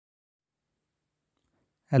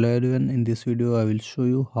Hello everyone, in this video I will show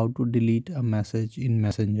you how to delete a message in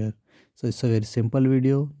Messenger. So it's a very simple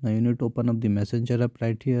video. Now you need to open up the Messenger app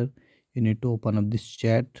right here. You need to open up this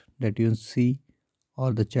chat that you see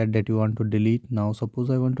or the chat that you want to delete. Now suppose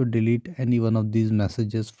I want to delete any one of these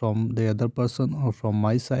messages from the other person or from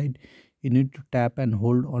my side. You need to tap and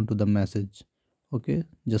hold onto the message. Okay,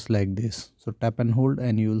 just like this. So tap and hold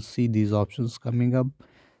and you will see these options coming up,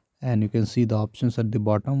 and you can see the options at the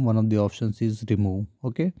bottom. One of the options is remove.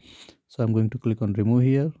 Okay, so I'm going to click on remove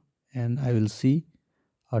here, and I will see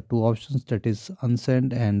two options, that is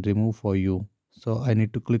unsend and remove for you. So I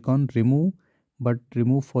need to click on remove, but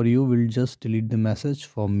remove for you will just delete the message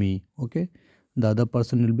for me. Okay, the other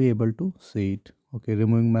person will be able to see it. Okay,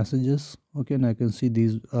 removing messages. Okay, and I can see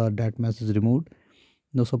these that message removed.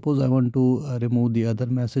 Now suppose I want to remove the other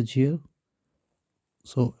message here.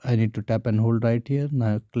 So I need to tap and hold right here.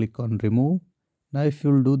 Now click on remove. Now if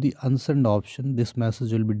you will do the unsend option, this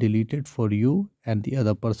message will be deleted for you and the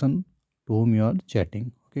other person to whom you are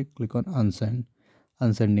chatting. Okay, click on unsend,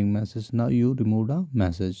 unsending message. Now you removed a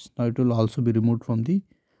message. Now it will also be removed from the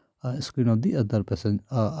screen of the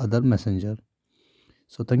other messenger.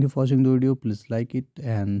 So thank you for watching the video. Please like it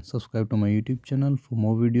and subscribe to my YouTube channel for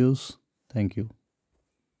more videos. Thank you.